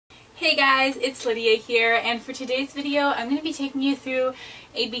Hey guys, it's Lydia here, and for today's video I'm going to be taking you through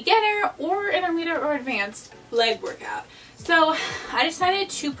a beginner or intermediate or advanced leg workout. So I decided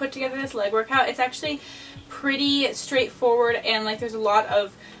to put together this leg workout. It's actually pretty straightforward and there's a lot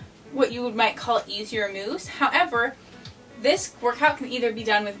of what you might call easier moves. However, this workout can either be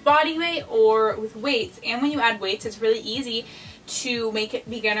done with body weight or with weights, and when you add weights it's really easy to make it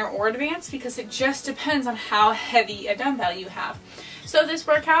beginner or advanced because it just depends on how heavy a dumbbell you have. So this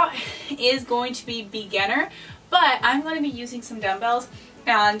workout is going to be beginner, but I'm going to be using some dumbbells,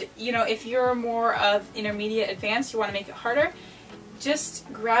 and if you're more of intermediate advanced, you want to make it harder,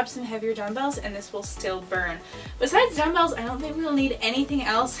 just grab some heavier dumbbells and this will still burn. Besides dumbbells, I don't think we'll need anything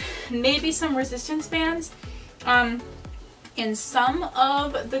else. Maybe some resistance bands in some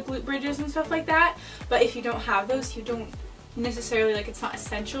of the glute bridges and stuff like that, but if you don't have those, you don't necessarily, it's not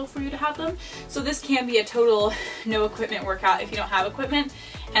essential for you to have them. So this can be a total no equipment workout if you don't have equipment,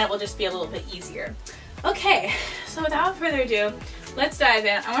 and it will just be a little bit easier. Okay, so without further ado, let's dive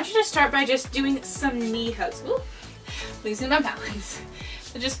in. I want you to start by just doing some knee hugs. Ooh, losing my balance.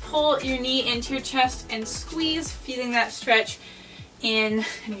 So just pull your knee into your chest and squeeze, feeling that stretch in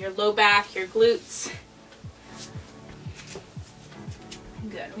your low back, your glutes.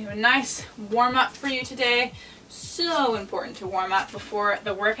 Good. We have a nice warm up for you today. So important to warm up before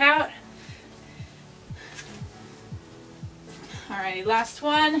the workout. Alrighty, last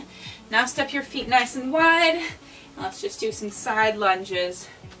one. Now step your feet nice and wide. And let's just do some side lunges.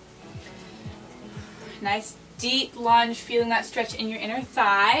 Nice deep lunge, feeling that stretch in your inner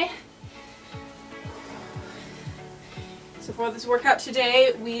thigh. So for this workout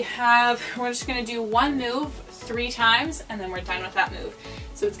today, we're just going to do one move 3 times and then we're done with that move.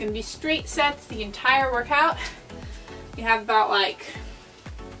 So it's going to be straight sets the entire workout. We have about I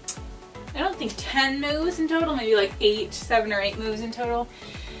don't think 10 moves in total, maybe 7 or 8 moves in total.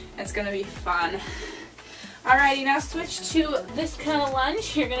 It's going to be fun. Alrighty, now switch to this kind of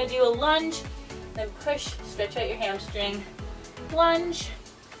lunge. You're going to do a lunge, then push, stretch out your hamstring. Lunge,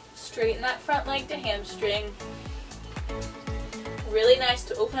 straighten that front leg to hamstring. Really nice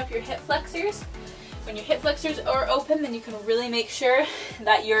to open up your hip flexors. When your hip flexors are open, then you can really make sure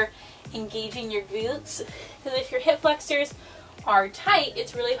that you're engaging your glutes, because if your hip flexors are tight,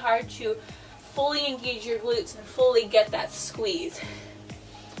 it's really hard to fully engage your glutes and fully get that squeeze.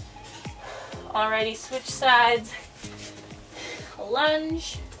 Alrighty, switch sides.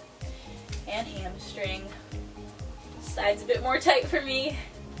 Lunge and hamstring. Side's a bit more tight for me.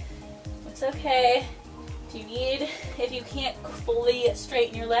 It's okay. If you can't fully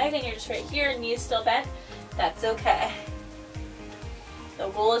straighten your leg and you're just right here, knee is still bent, that's okay. The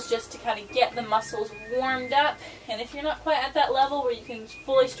goal is just to kind of get the muscles warmed up, and if you're not quite at that level where you can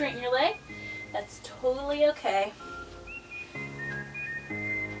fully straighten your leg, that's totally okay.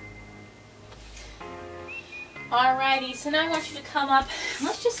 Alrighty, so now I want you to come up and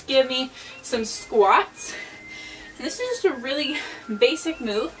let's just give me some squats. And this is just a really basic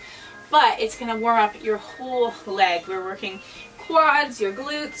move, but it's going to warm up your whole leg. We're working quads, your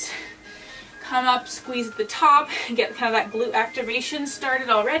glutes. Come up, squeeze at the top, and get kind of that glute activation started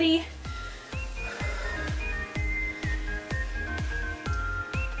already.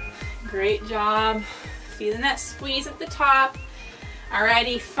 Great job. Feeling that squeeze at the top.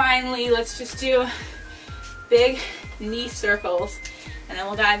 Alrighty, finally, let's just do big knee circles, and then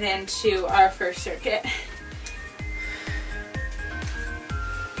we'll dive into our first circuit.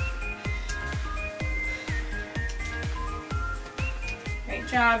 Great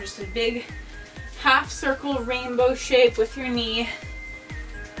job, just a big half circle rainbow shape with your knee.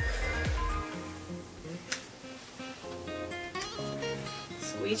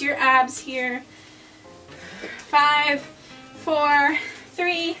 Squeeze your abs here. 5, 4,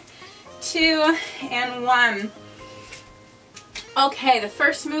 3, 2, and 1. Okay, the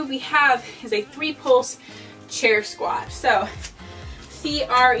first move we have is a 3-pulse chair squat. So feet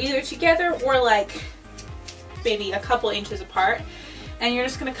are either together or maybe a couple inches apart. And you're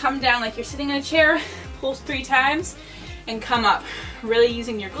just going to come down like you're sitting in a chair, pulse 3 times, and come up. Really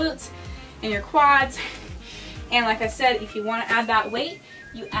using your glutes and your quads. And like I said, if you want to add that weight,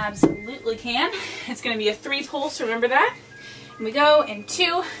 you absolutely can. It's going to be a 3-pulse, remember that? And we go in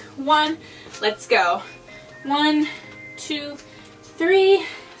 2, 1, let's go. 1, 2, 3,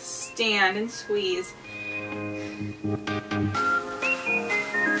 stand and squeeze.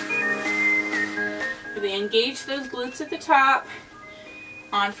 Really engage those glutes at the top.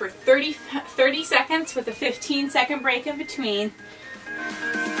 On for 30 seconds with a 15-second break in between.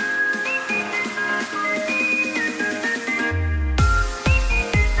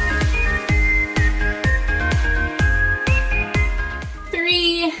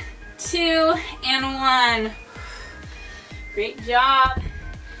 2, and 1. Great job.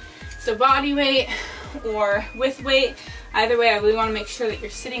 So body weight or with weight, either way, I really want to make sure that you're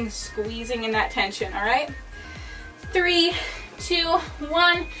sitting squeezing in that tension, all right? 3, 2,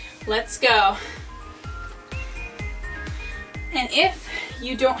 1, let's go. And if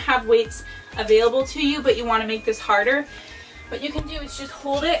you don't have weights available to you, but you want to make this harder, what you can do is just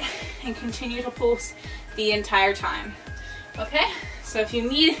hold it and continue to pulse the entire time. Okay? So if you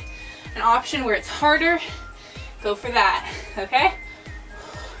need an option where it's harder, go for that. Okay?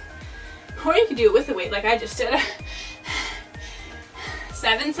 Or you can do it with the weight like I just did.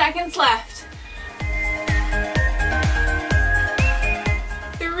 7 seconds left.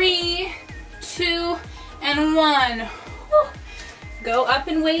 3, 2, and 1. Whew. Go up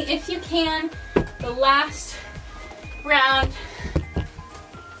in weight if you can. The last round.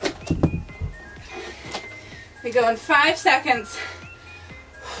 We go in 5 seconds.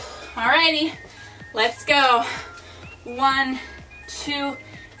 Alrighty, let's go. 1, 2,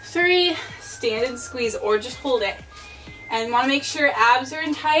 3. Stand and squeeze, or just hold it. And you want to make sure abs are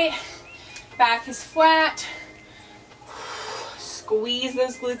in tight, back is flat. Squeeze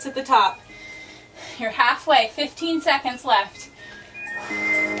those glutes at the top. You're halfway, 15 seconds left.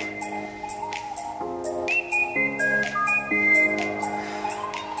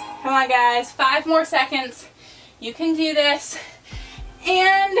 Come on guys, 5 more seconds. You can do this.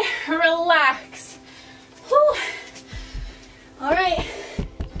 And relax. Whew. All right.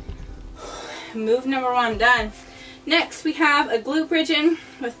 Move number 1 done. Next we have a glute bridge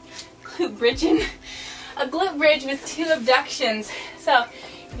with 2 abductions. So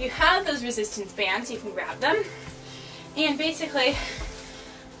if you have those resistance bands, you can grab them and basically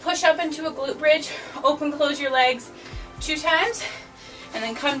push up into a glute bridge, open, close your legs 2 times, and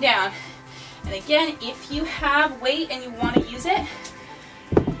then come down. And again, if you have weight and you want to use it,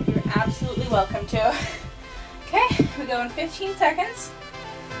 you're absolutely welcome to. Okay, we go in 15 seconds.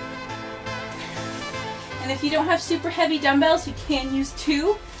 And if you don't have super heavy dumbbells, you can use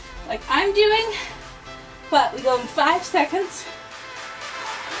 2, like I'm doing, but we go in 5 seconds.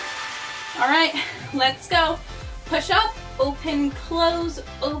 All right, let's go. Push up, open, close,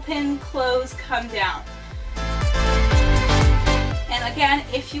 come down. And again,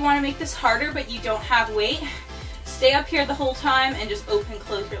 if you want to make this harder but you don't have weight, stay up here the whole time and just open,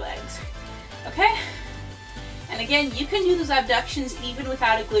 close your legs. Okay? And again, you can do those abductions even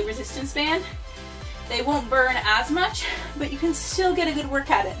without a glute resistance band. They won't burn as much, but you can still get a good work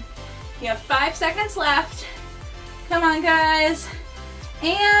at it. You have 5 seconds left. Come on, guys.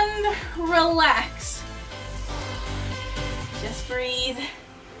 And relax. Just breathe. You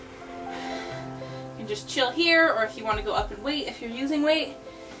can just chill here, or if you want to go up in weight, if you're using weight,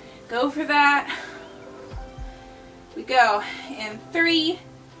 go for that. We go in 3,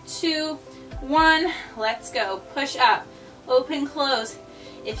 2, 1. Let's go. Push up. Open, close.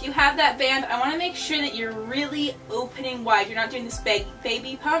 If you have that band, I want to make sure that you're really opening wide. You're not doing this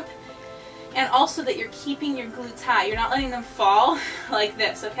baby pump. And also that you're keeping your glutes high. You're not letting them fall like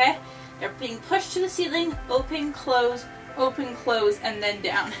this, okay? They're being pushed to the ceiling, open, close, and then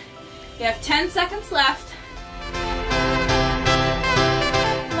down. You have 10 seconds left.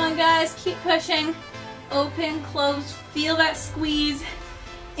 Come on, guys, keep pushing. Open, close, feel that squeeze,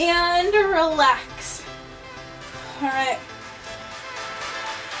 and relax. All right.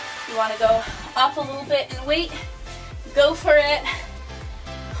 You want to go up a little bit in weight, go for it.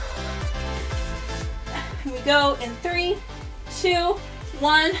 We go in 3, 2,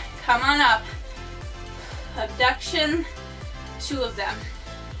 1, come on up. Abduction, 2 of them.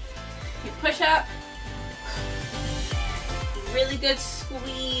 You push up, really good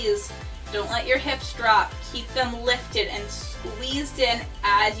squeeze. Don't let your hips drop. Keep them lifted and squeezed in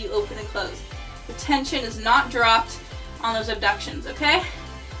as you open and close. The tension is not dropped on those abductions, okay?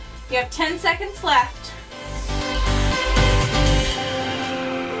 You have 10 seconds left.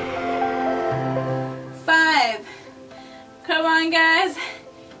 5. Come on, guys.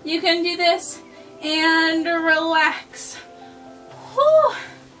 You can do this. And relax. Whew.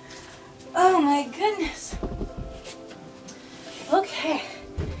 Oh my goodness. Okay.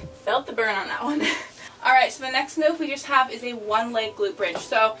 Felt the burn on that one. Alright, so the next move we just have is a 1-leg glute bridge.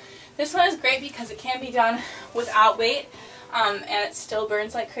 So this one is great because it can be done without weight. And it still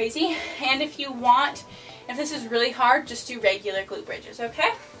burns like crazy. And if you want, if this is really hard, just do regular glute bridges,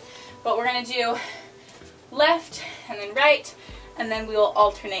 okay? But we're going to do left and then right, and then we will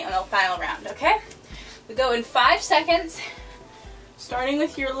alternate on the final round, okay? We go in 5 seconds, starting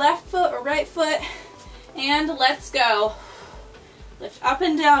with your left foot or right foot, and let's go. Lift up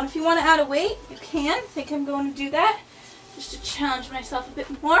and down. If you want to add a weight, you can. I think I'm going to do that. just to challenge myself a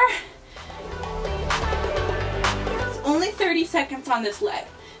bit more. It's only 30 seconds on this leg.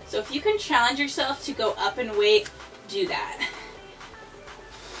 So if you can challenge yourself to go up in weight, do that.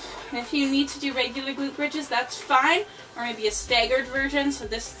 And if you need to do regular glute bridges, that's fine. Or maybe a staggered version, so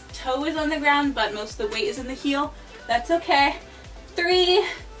this toe is on the ground, but most of the weight is in the heel. That's okay. 3,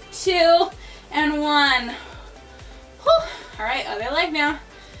 2, and 1. Whew. All right, other leg now.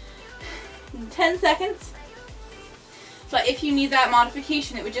 10 seconds. But if you need that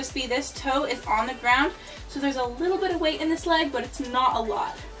modification, it would just be this toe is on the ground. So there's a little bit of weight in this leg, but it's not a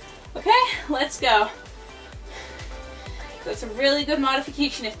lot. Okay, let's go. That's a really good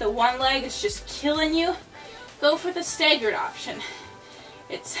modification. If the one leg is just killing you, go for the staggered option.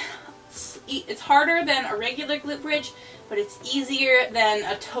 It's harder than a regular glute bridge, but it's easier than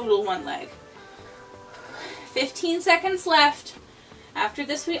a total one leg. 15 seconds left. After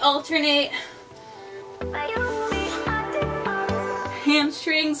this we alternate.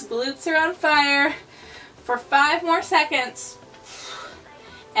 Hamstrings, glutes are on fire. For 5 more seconds.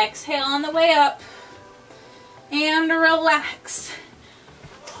 Exhale on the way up. And relax.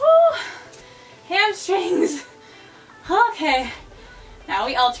 Whew. Hamstrings. Okay. Now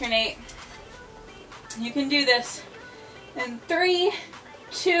we alternate. You can do this. In 3,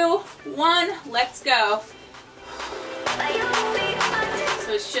 2, 1, let's go.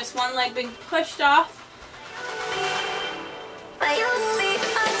 So it's just one leg being pushed off.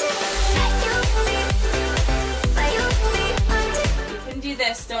 You can do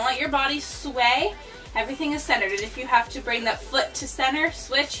this. Don't let your body sway. Everything is centered. And if you have to bring that foot to center,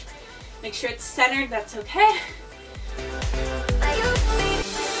 switch. Make sure it's centered. That's okay.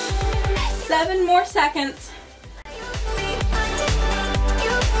 7 more seconds.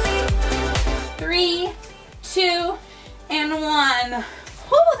 3, 2, and 1.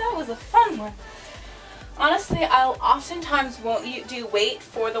 Whew, that was a fun one. Honestly, I'll oftentimes won't do weight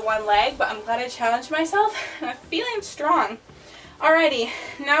for the one leg, but I'm glad I challenged myself and I'm feeling strong. Alrighty,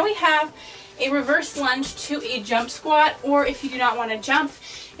 now we have a reverse lunge to a jump squat, or if you do not want to jump,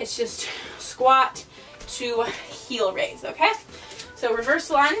 it's just squat to heel raise, okay? So reverse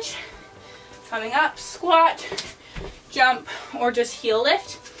lunge, coming up, squat, jump, or just heel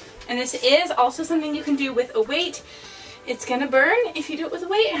lift. And this is also something you can do with a weight. It's gonna burn if you do it with a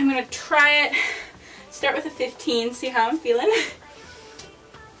weight. I'm gonna try it, start with a 15, see how I'm feeling.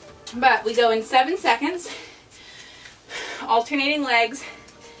 But we go in 7 seconds, alternating legs.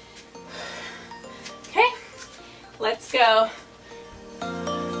 Okay, let's go.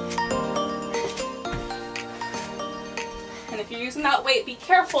 And if you're using that weight, be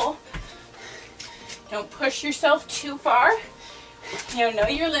careful. Don't push yourself too far. You know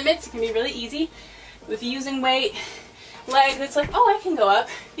your limits. It can be really easy with using weight. Legs, it's like, oh, I can go up.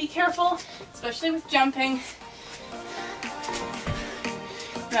 Be careful, especially with jumping.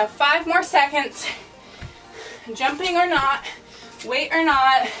 We have 5 more seconds. Jumping or not, weight or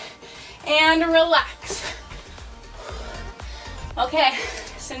not, and relax. Okay,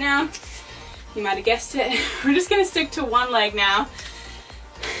 so now, you might have guessed it, we're just going to stick to one leg now.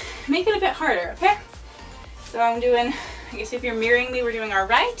 Make it a bit harder, okay? So I'm doing, I guess if you're mirroring me, we're doing our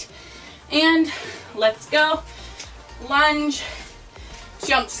right. And let's go. Lunge,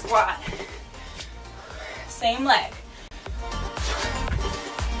 jump squat. Same leg.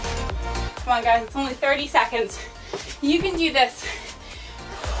 Come on guys, it's only 30 seconds. You can do this.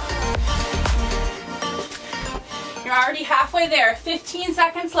 You're already halfway there. 15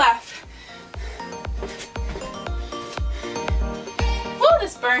 seconds left. Woo,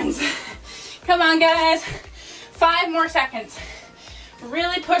 this burns. Come on guys. 5 more seconds.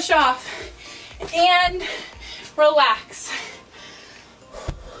 Really push off and relax.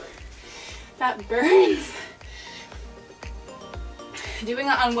 That burns. Doing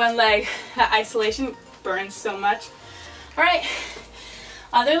it on one leg, that isolation burns so much. All right,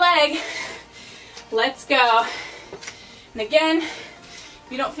 other leg. Let's go. And again, if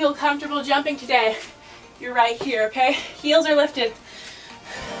you don't feel comfortable jumping today, you're right here, okay? Heels are lifted.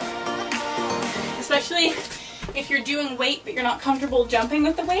 Especially if you're doing weight but you're not comfortable jumping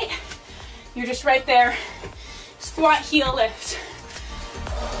with the weight, you're just right there. Squat, heel lift.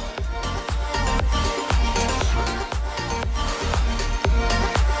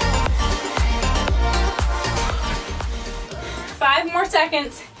 Five more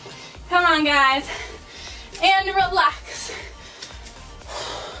seconds. Come on, guys. And relax.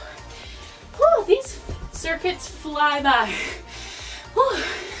 Whew, these circuits fly by. Whew.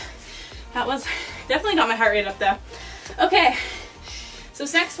 That was definitely got my heart rate up though. Okay, so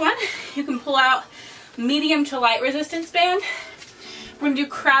this next one, you can pull out medium to light resistance band. We're gonna do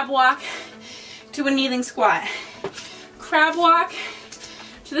crab walk to a kneeling squat. crab walk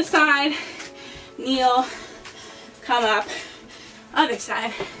to the side, kneel, come up, other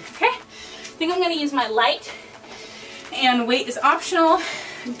side. Okay? I think I'm going to use my light, and weight is optional.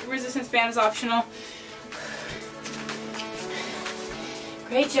 Resistance band is optional.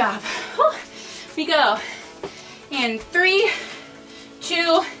 Great job. Whew. We go in 3,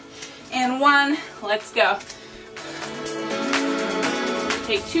 2, and 1. Let's go.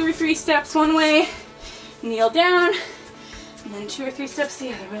 Take 2 or 3 steps one way, kneel down, and then 2 or 3 steps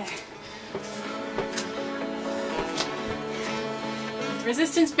the other way.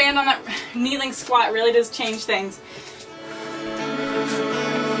 Resistance band on that kneeling squat really does change things.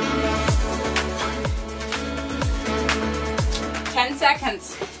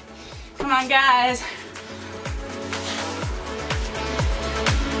 Seconds. Come on, guys.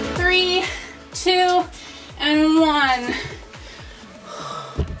 3, 2, and 1.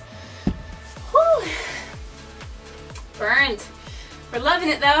 Whew. Burns. We're loving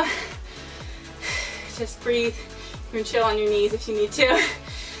it though. Just breathe. You can chill on your knees if you need to.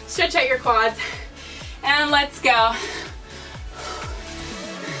 Stretch out your quads. And let's go.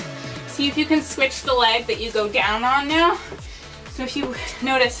 See if you can switch the leg that you go down on now. So if you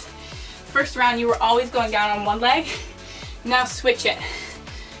notice, first round you were always going down on one leg. Now switch it.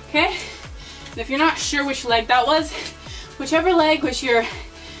 Okay? And if you're not sure which leg that was, whichever leg was your,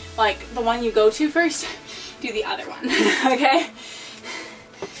 like, the one you go to first, do the other one. Okay?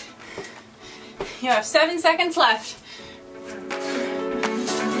 You have 7 seconds left.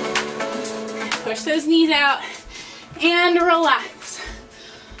 Push those knees out and relax.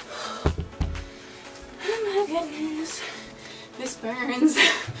 Oh my goodness. This burns.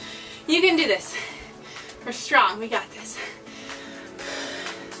 You can do this. We're strong. We got this.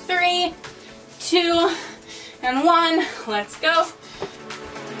 3, 2, and 1. Let's go.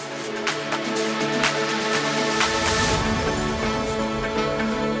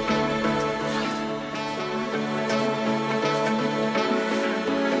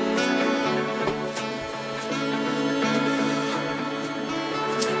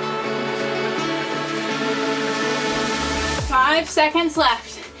 Five seconds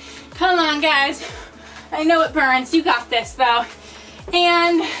left. Come on, guys. I know it burns. You got this, though.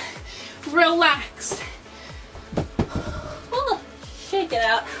 And relax. Ooh, shake it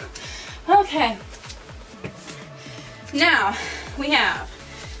out. Okay. Now we have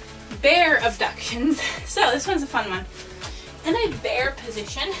bear abductions. So this one's a fun one. In a bear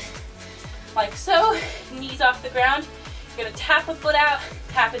position, like so, knees off the ground. You're gonna tap a foot out,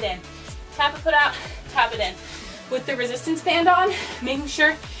 tap it in. Tap a foot out, tap it in. With the resistance band on, making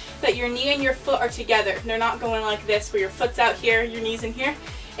sure that your knee and your foot are together. They're not going like this, where your foot's out here, your knee's in here.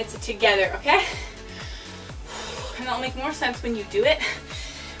 It's together, okay? And that'll make more sense when you do it.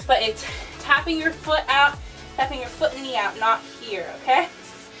 But it's tapping your foot out, tapping your foot and knee out, not here, okay?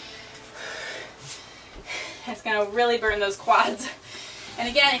 It's gonna really burn those quads. And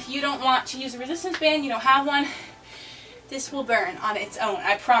again, if you don't want to use a resistance band, you don't have one, this will burn on its own.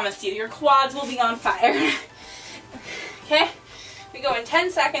 I promise you, your quads will be on fire. Okay, we go in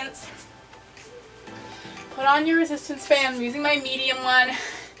 10 seconds. Put on your resistance band. I'm using my medium one.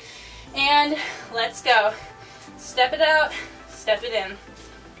 And let's go. Step it out, step it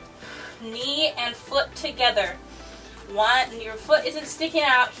in. Knee and foot together. Your foot isn't sticking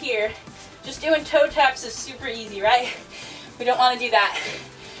out here. Just doing toe taps is super easy, right? We don't want to do that.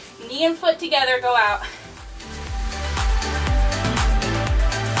 Knee and foot together, go out.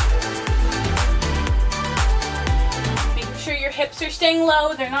 Sure your hips are staying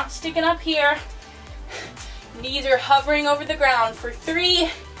low, they're not sticking up here. Knees are hovering over the ground for 3,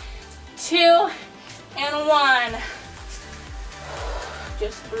 2, and 1.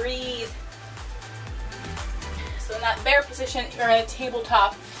 Just breathe. So in that bear position, you're in a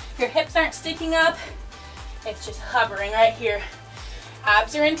tabletop. Your hips aren't sticking up, it's just hovering right here.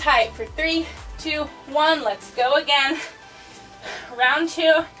 Abs are in tight for 3, 2, 1. Let's go again. Round 2,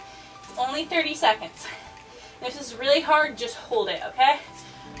 it's only 30 seconds. If this is really hard, just hold it, okay?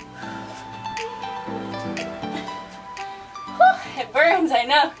 Whew, it burns, I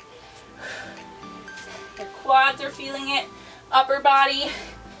know. Your quads are feeling it, upper body,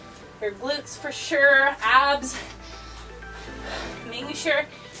 your glutes for sure, abs. Making sure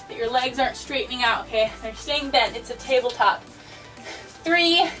that your legs aren't straightening out, okay? They're staying bent. It's a tabletop.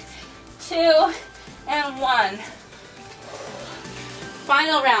 3, 2, and 1.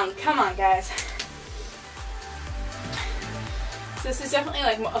 Final round. Come on, guys. So this is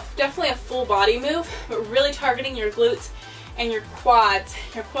definitely a full body move, but really targeting your glutes and your quads.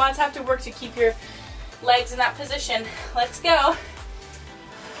 Your quads have to work to keep your legs in that position. Let's go.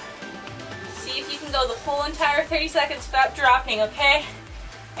 See if you can can go the whole entire 30 seconds without dropping, okay?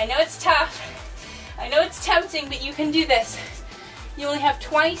 I know it's tough. I know it's tempting, but you can do this. You only have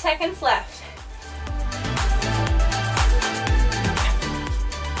 20 seconds left.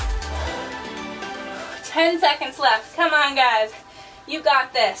 10 seconds left. Come on, guys. You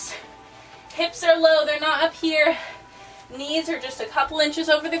got this. Hips are low. They're not up here. Knees are just a couple inches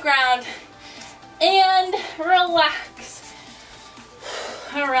over the ground. And relax.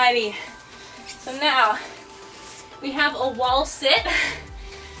 Alrighty. So now we have a wall sit.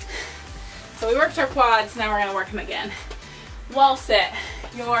 So we worked our quads. Now we're going to work them again. Wall sit.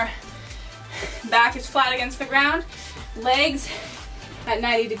 Your back is flat against the ground. Legs at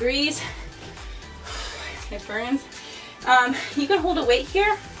 90 degrees. It burns. You can hold a weight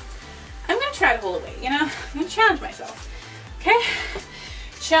here. I'm going to try to hold a weight, you know? I'm going to challenge myself. Okay?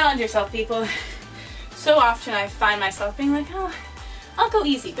 Challenge yourself, people. So often I find myself being like, oh, I'll go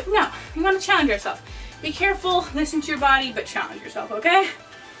easy. But no, you want to challenge yourself. Be careful, listen to your body, but challenge yourself, okay?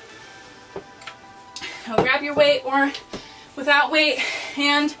 Now grab your weight or without weight,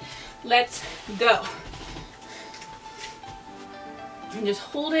 and let's go. And just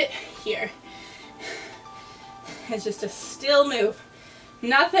hold it here. It's just a still move.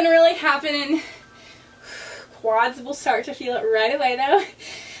 Nothing really happening. Quads will start to feel it right away though.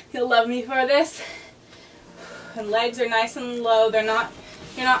 You'll love me for this. And legs are nice and low. You're not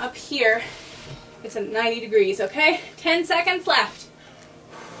up here. It's at 90 degrees, okay? 10 seconds left.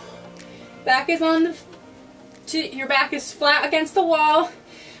 Back is on your back is flat against the wall.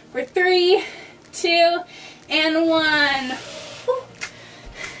 For 3, 2, and 1.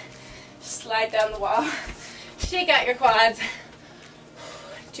 Slide down the wall. Shake out your quads.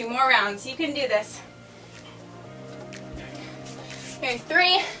 2 more rounds. You can do this. Okay,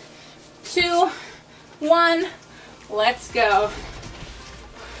 3, 2, 1. Let's go.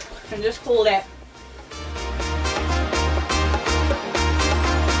 And just hold it.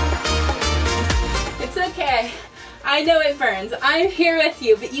 It's okay. I know it burns. I'm here with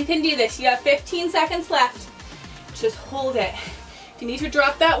you, but you can do this. You have 15 seconds left. Just hold it. If you need to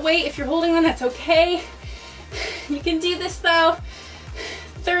drop that weight, if you're holding on, that's okay. You can do this though.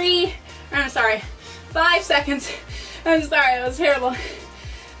 5 seconds. I'm sorry, that was terrible.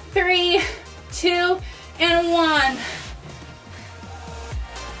 3, 2, and 1.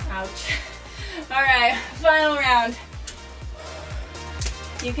 Ouch. All right, final round.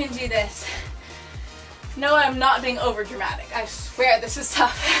 You can do this. No, I'm not being over dramatic. I swear this is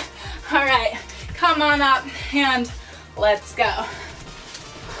tough. All right, come on up and let's go.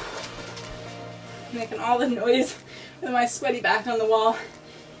 Making all the noise with my sweaty back on the wall.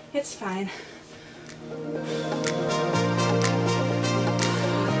 It's fine.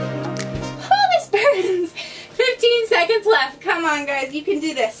 Oh, this burns. 15 seconds left. Come on, guys. You can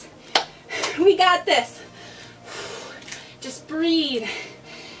do this. We got this. Just breathe.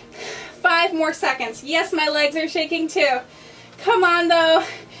 5 more seconds. Yes, my legs are shaking too. Come on, though.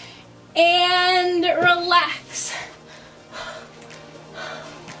 And relax.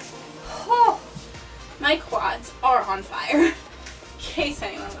 Oh, my quads are on fire. In case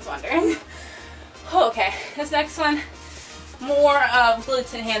anyone was wondering. Okay, this next one, more of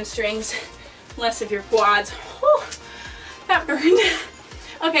glutes and hamstrings, less of your quads. Whew, that burned.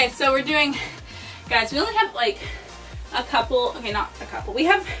 Okay, so we're doing, guys, we only have like a couple, okay, not a couple.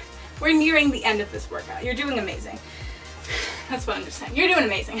 We're nearing the end of this workout. You're doing amazing. That's what I'm just saying. You're doing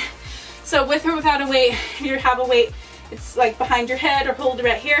amazing. So with or without a weight, if you have a weight, it's like behind your head or hold it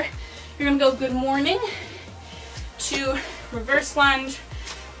right here. You're gonna go good morning to reverse lunge,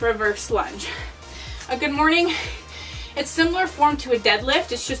 reverse lunge. A good morning, it's similar form to a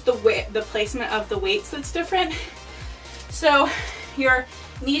deadlift. It's just the placement of the weights that's different. So your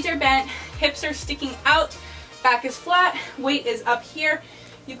knees are bent, hips are sticking out, back is flat, weight is up here.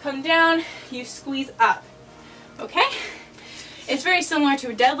 You come down, you squeeze up. Okay? It's very similar to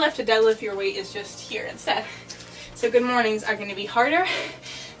a deadlift. A deadlift, your weight is just here instead. So good mornings are going to be harder.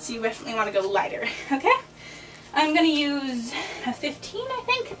 So you definitely want to go lighter. Okay? I'm going to use a 15, I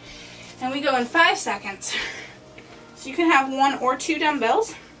think. And we go in 5 seconds. So you can have 1 or 2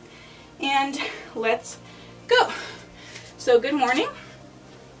 dumbbells. And let's go. So good morning.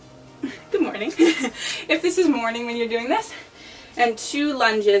 Good morning. If this is morning when you're doing this. And 2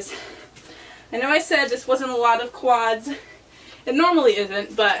 lunges. I know I said this wasn't a lot of quads. It normally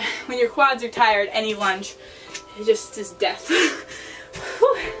isn't, but when your quads are tired, any lunge, it just is death.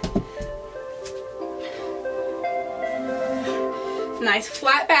 Nice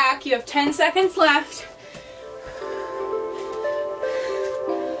flat back. You have 10 seconds left.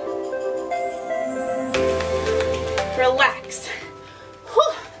 Relax.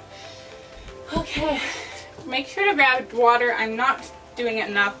 Whew. Okay. Okay, make sure to grab water. I'm not doing it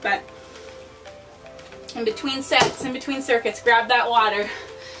enough, but in between sets, in between circuits, grab that water.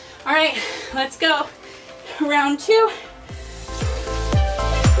 All right, let's go. Round 2.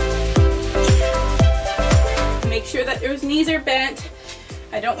 Make sure that those knees are bent.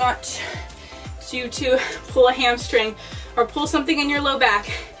 I don't want you to pull a hamstring or pull something in your low back.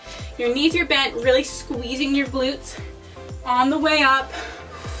 Your knees are bent, really squeezing your glutes on the way up.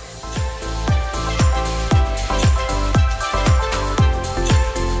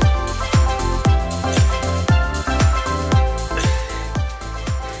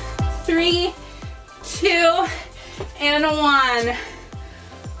 Three, 2, and 1.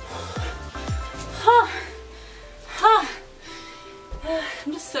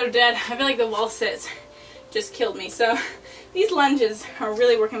 I'm just so dead. I feel like the wall sits just killed me. So these lunges are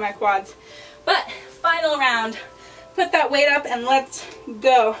really working my quads. But final round. Put that weight up and let's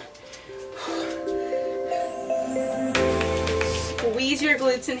go. Squeeze your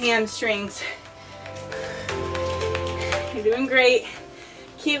glutes and hamstrings. You're doing great.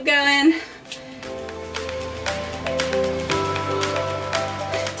 Keep going.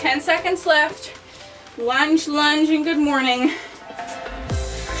 10 seconds left. Lunge, lunge, and good morning.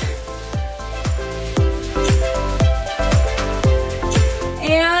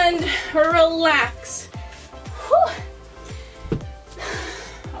 And relax. Whew.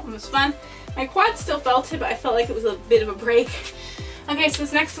 That one was fun. My quad still felt it, but I felt like it was a bit of a break. Okay, so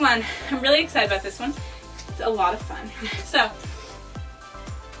this next one, I'm really excited about this one. It's a lot of fun. So,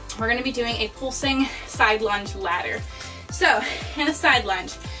 we're going to be doing a pulsing side lunge ladder. So, in a side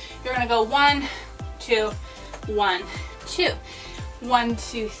lunge, you're going to go 1, 2, 1, 2, 1,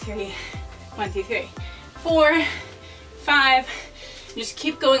 2, 3, 1, 2, 3, 4, 5. Just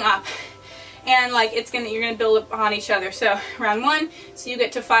keep going up, and like you're gonna build up on each other. So round 1, so you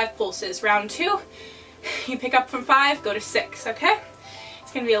get to 5 pulses. Round 2, you pick up from 5, go to 6. Okay,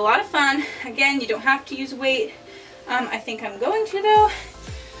 it's gonna be a lot of fun. Again, you don't have to use weight. I think I'm going to though.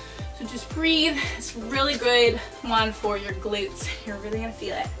 So just breathe. It's a really good one for your glutes. You're really gonna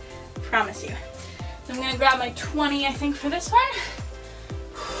feel it. I promise you. So I'm gonna grab my 20, I think, for this one,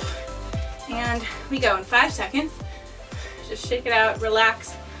 and we go in 5 seconds. Just shake it out,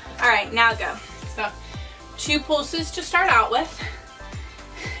 relax. All right, now go. So 2 pulses to start out with,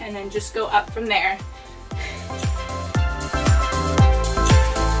 and then just go up from there.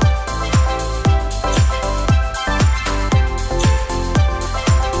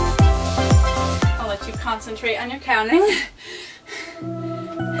 I'll let you concentrate on your counting.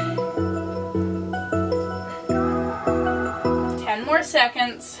 10 more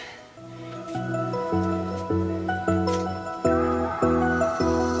seconds.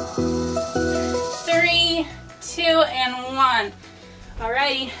 2 and 1.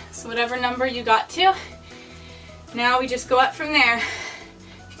 Alrighty, so whatever number you got to, now we just go up from there.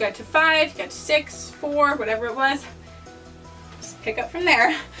 If you got to 5, you got to 6, 4, whatever it was, just pick up from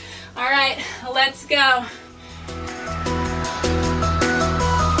there. Alright, let's go.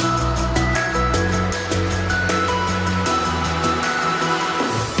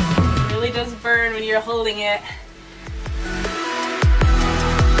 It really does burn when you're holding it.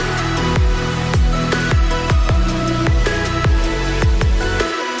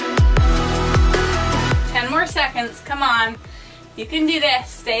 10 more seconds, come on. You can do this,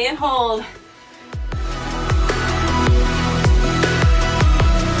 stay and hold.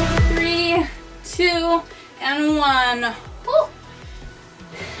 3, 2, and 1. Woo.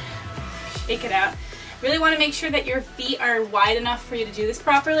 Shake it out. Really want to make sure that your feet are wide enough for you to do this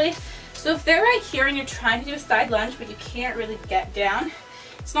properly. So if they're right here and you're trying to do a side lunge but you can't really get down,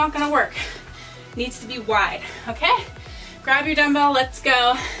 it's not going to work. It needs to be wide, okay? Grab your dumbbell, let's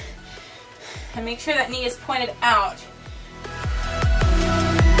go. And make sure that knee is pointed out.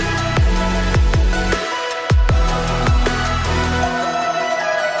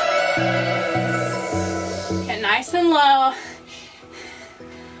 Get nice and low.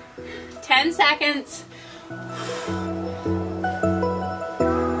 10 seconds.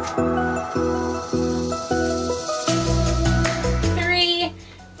 3,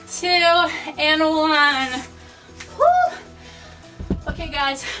 2, and 1. Okay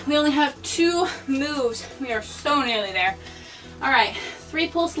guys, we only have 2 moves. We are so nearly there. Alright, 3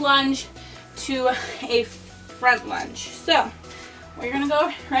 pulse lunge to a front lunge. So, we're going to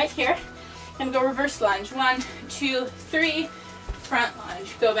go right here and go reverse lunge. 1, 2, 3, front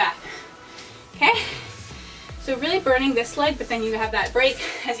lunge. Go back. Okay? So really burning this leg, but then you have that break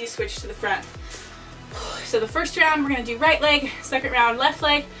as you switch to the front. So the first round, we're going to do right leg. Second round, left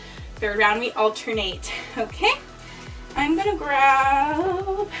leg. Third round, we alternate. Okay? I'm gonna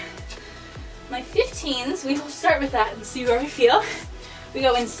grab My 15s, we will start with that and see where we feel. We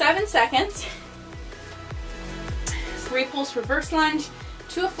go in 7 seconds. 3 pulse reverse lunge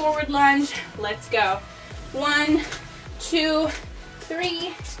to a forward lunge. Let's go. 1, 2,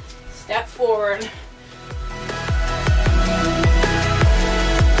 3. Step forward.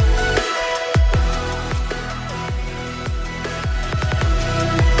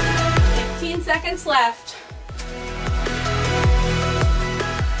 15 seconds left.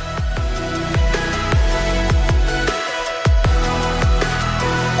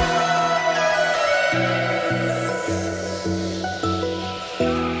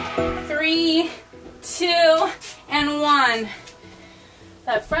 3, 2, and 1.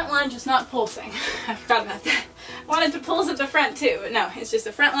 That front lunge is not pulsing. I forgot about that. I wanted to pulse at the front too, but no, it's just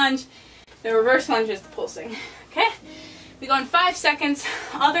a front lunge. The reverse lunge is the pulsing. Okay? We go in 5 seconds.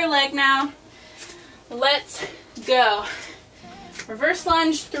 Other leg now. Let's go. Reverse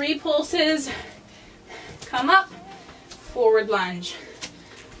lunge, 3 pulses. Come up, forward lunge.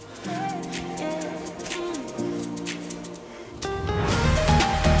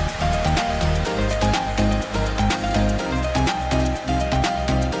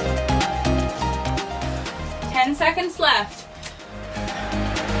 Seconds left.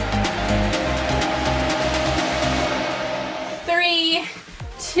 3,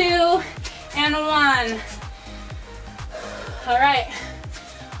 2, and 1. All right,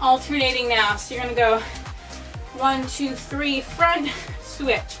 alternating now. So you're gonna go 1, 2, 3, front,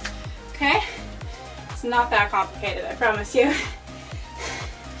 switch. Okay? It's not that complicated, I promise you.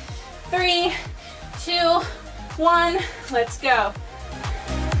 3, 2, 1, let's go.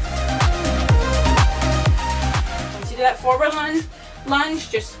 That forward lunge,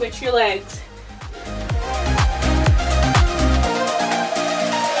 just switch your legs.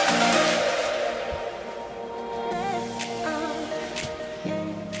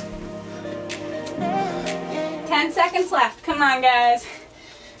 Ten seconds left. Come on, guys.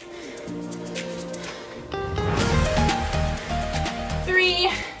 3,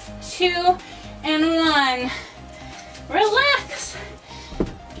 2, and 1. Relax.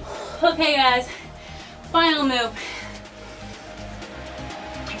 Okay, guys. Final move.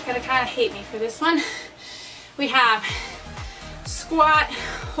 You're gonna kind of hate me for this one. We have squat,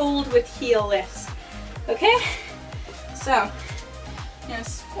 hold with heel lifts. Okay? So, you're gonna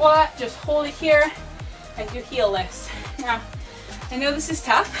squat, just hold it here, and do heel lifts. Now, I know this is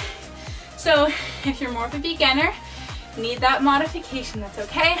tough, so if you're more of a beginner, need that modification, that's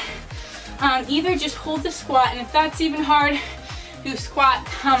okay. Either just hold the squat, and if that's even hard, do squat,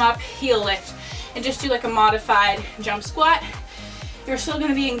 come up, heel lift, and just do like a modified jump squat. You're still going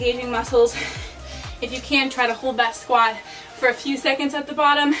to be engaging muscles. If you can, try to hold that squat for a few seconds at the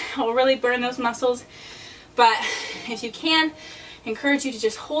bottom. It will really burn those muscles. But if you can, I encourage you to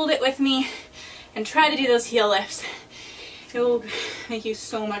just hold it with me and try to do those heel lifts. It will make you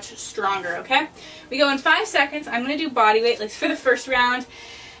so much stronger, okay? We go in 5 seconds. I'm going to do body weight, like for the first round.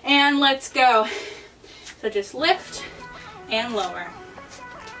 And let's go. So just lift and lower.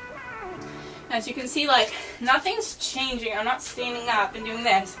 As you can see, like, nothing's changing. I'm not standing up and doing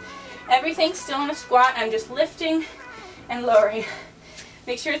this. Everything's still in a squat. I'm just lifting and lowering.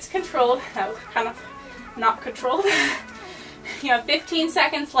 Make sure it's controlled. That was kind of not controlled. You have 15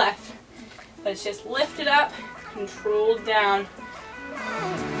 seconds left. Let's just lift it up, controlled down.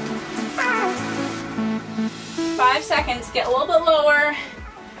 5 seconds. Get a little bit lower.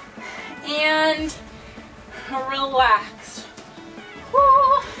 And relax.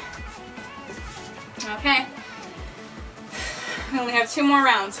 Woo. Okay, we only have 2 more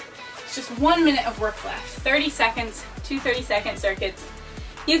rounds. It's just 1 minute of work left. 30 seconds, 2 30-second circuits.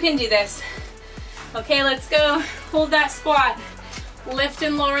 You can do this. Okay, let's go. Hold that squat. Lift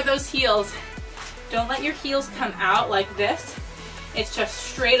and lower those heels. Don't let your heels come out like this. It's just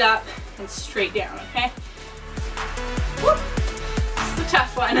straight up and straight down, okay? Woo. This is a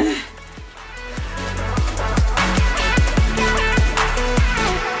tough one.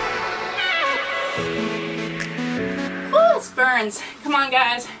 Burns. Come on,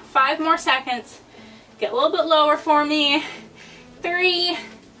 guys. 5 more seconds. Get a little bit lower for me. 3,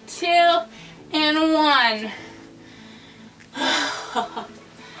 2, and 1.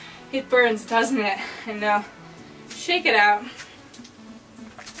 It burns, doesn't it? I know. Shake it out.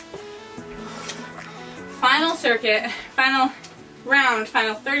 Final circuit, final round,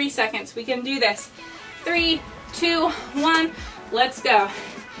 final 30 seconds. We can do this. 3, 2, 1. Let's go.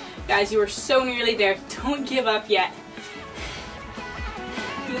 Guys, you are so nearly there. Don't give up yet.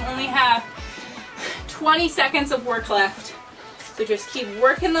 You only have 20 seconds of work left. So just keep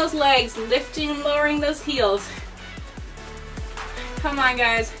working those legs, lifting and lowering those heels. Come on,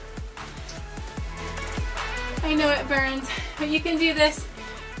 guys. I know it burns, but you can do this.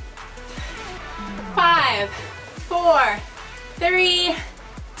 5, 4, 3,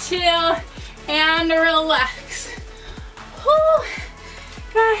 2, and relax. Whew.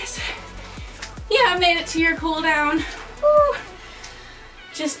 Guys, you have made it to your cool down. Whew.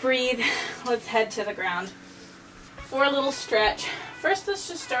 Just breathe. Let's head to the ground for a little stretch. First, let's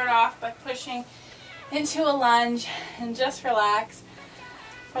just start off by pushing into a lunge and just relax.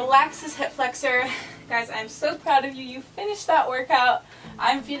 Relax this hip flexor. Guys, I'm so proud of you. You finished that workout.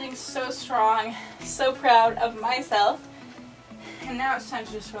 I'm feeling so strong, so proud of myself. And now it's time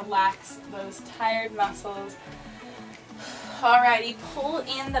to just relax those tired muscles. Alrighty, pull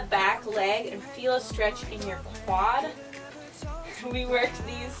in the back leg and feel a stretch in your quad. We worked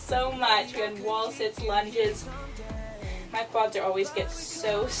these so much. We had wall sits, lunges. My quads are always get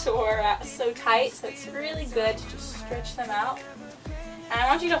so sore, so tight, so it's really good to just stretch them out. And I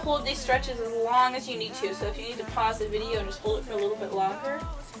want you to hold these stretches as long as you need to. So if you need to pause the video and just hold it for a little bit longer,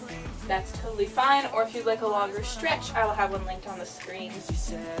 that's totally fine. Or if you'd like a longer stretch, I will have one linked on the screen.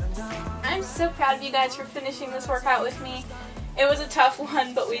 I'm so proud of you guys for finishing this workout with me. It was a tough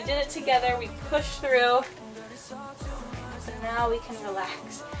one, but we did it together. We pushed through. So now we can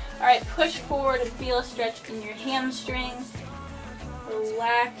relax. Alright, push forward and feel a stretch in your hamstrings.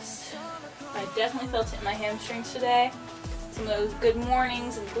 Relax. I definitely felt it in my hamstrings today. Some of those good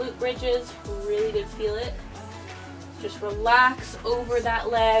mornings and glute bridges, really did feel it. Just relax over that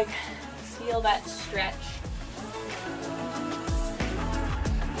leg. Feel that stretch.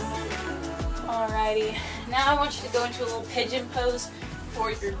 Alrighty, now I want you to go into a little pigeon pose for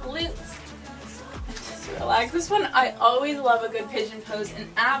your glutes. Relax. This one, I always love a good pigeon pose, and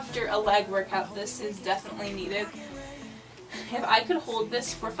after a leg workout, this is definitely needed. If I could hold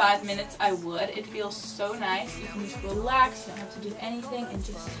this for 5 minutes, I would. It feels so nice. You can just relax, you don't have to do anything, and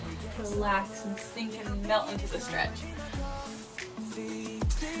just relax and sink and melt into the stretch.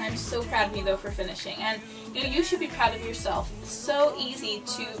 I'm so proud of you though for finishing, and you know, you should be proud of yourself. It's so easy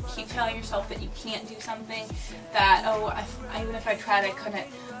to keep telling yourself that you can't do something, that even if I tried I couldn't,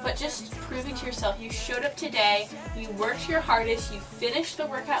 but just proving to yourself you showed up today, you worked your hardest, you finished the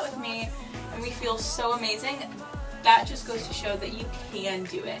workout with me, and we feel so amazing. That just goes to show that you can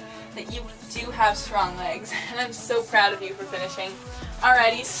do it, that you do have strong legs, and I'm so proud of you for finishing.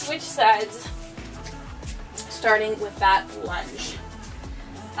 Alrighty, switch sides, starting with that lunge.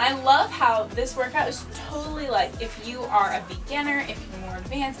 I love how this workout is totally like, if you are a beginner, if you're more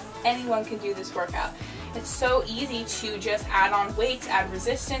advanced, anyone can do this workout. It's so easy to just add on weights, add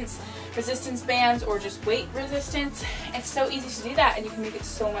resistance bands, or just weight resistance. It's so easy to do that, and you can make it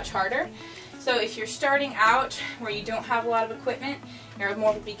so much harder. So if you're starting out where you don't have a lot of equipment, you're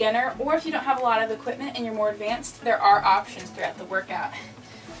more of a beginner, or if you don't have a lot of equipment and you're more advanced, there are options throughout the workout.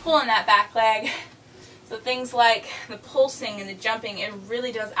 Pulling that back leg. So things like the pulsing and the jumping, it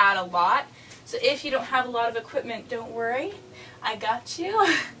really does add a lot. So if you don't have a lot of equipment, don't worry. I got you.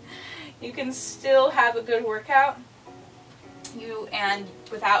 You can still have a good workout. And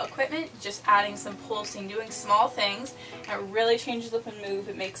without equipment, just adding some pulsing, doing small things, it really changes up and move.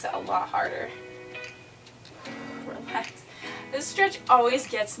 It makes it a lot harder. Relax. This stretch always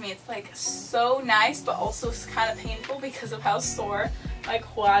gets me. It's like so nice, but also kind of painful because of how sore my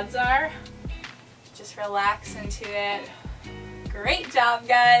quads are. Just relax into it. Great job,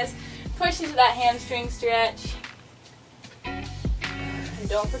 guys. Push into that hamstring stretch. And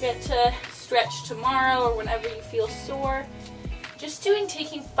don't forget to stretch tomorrow or whenever you feel sore. Just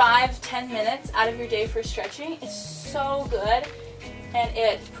taking 5-10 minutes out of your day for stretching is so good, and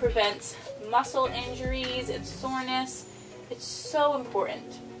it prevents muscle injuries and soreness. It's so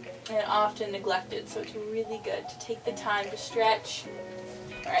important and often neglected, so it's really good to take the time to stretch.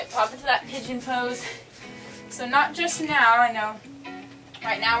 Alright, pop into that pigeon pose. So not just now, I know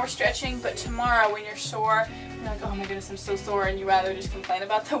right now we're stretching, but tomorrow when you're sore, you're like, oh my goodness, I'm so sore, and you rather just complain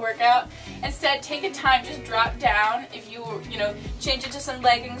about the workout. Instead, take a time, just drop down. If you change it to some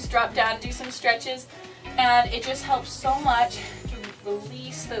leggings, drop down, do some stretches, and it just helps so much to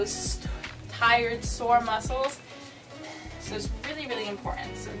release those tired, sore muscles. So it's really, really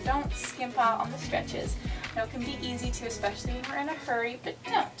important. So don't skimp out on the stretches. I know it can be easy to, especially when we're in a hurry, but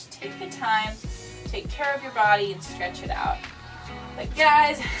don't. Take the time, take care of your body, and stretch it out. But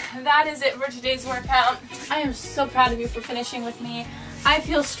guys, that is it for today's workout. I am so proud of you for finishing with me. I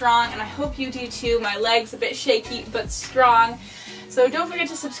feel strong, and I hope you do too. My leg's a bit shaky, but strong. So don't forget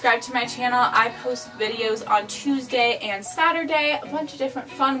to subscribe to my channel. I post videos on Tuesday and Saturday, a bunch of different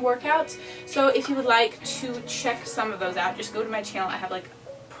fun workouts. So if you would like to check some of those out, just go to my channel. I have like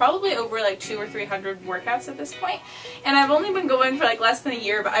probably over like 200 or 300 workouts at this point, and I've only been going for like less than a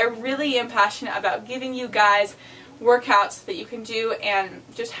year, but I really am passionate about giving you guys workouts that you can do and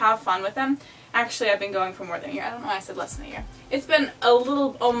just have fun with them. Actually, I've been going for more than a year. I don't know why I said less than a year. It's been a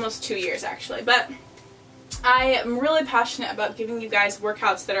little, almost 2 years actually, but I am really passionate about giving you guys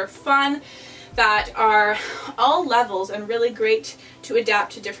workouts that are fun, that are all levels and really great to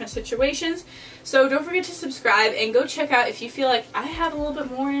adapt to different situations. So don't forget to subscribe and go check out if you feel like I have a little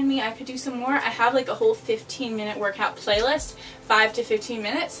bit more in me, I could do some more. I have like a whole 15-minute workout playlist, 5 to 15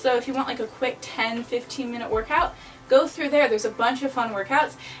 minutes. So if you want like a quick 10-15 minute workout, go through there. There's a bunch of fun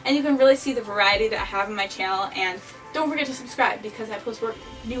workouts and you can really see the variety that I have on my channel. And don't forget to subscribe because I post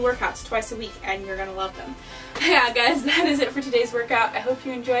new workouts twice a week and you're gonna love them. Yeah guys, that is it for today's workout. I hope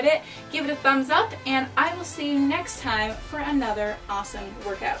you enjoyed it. Give it a thumbs up and I will see you next time for another awesome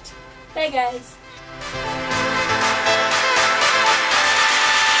workout. Bye guys!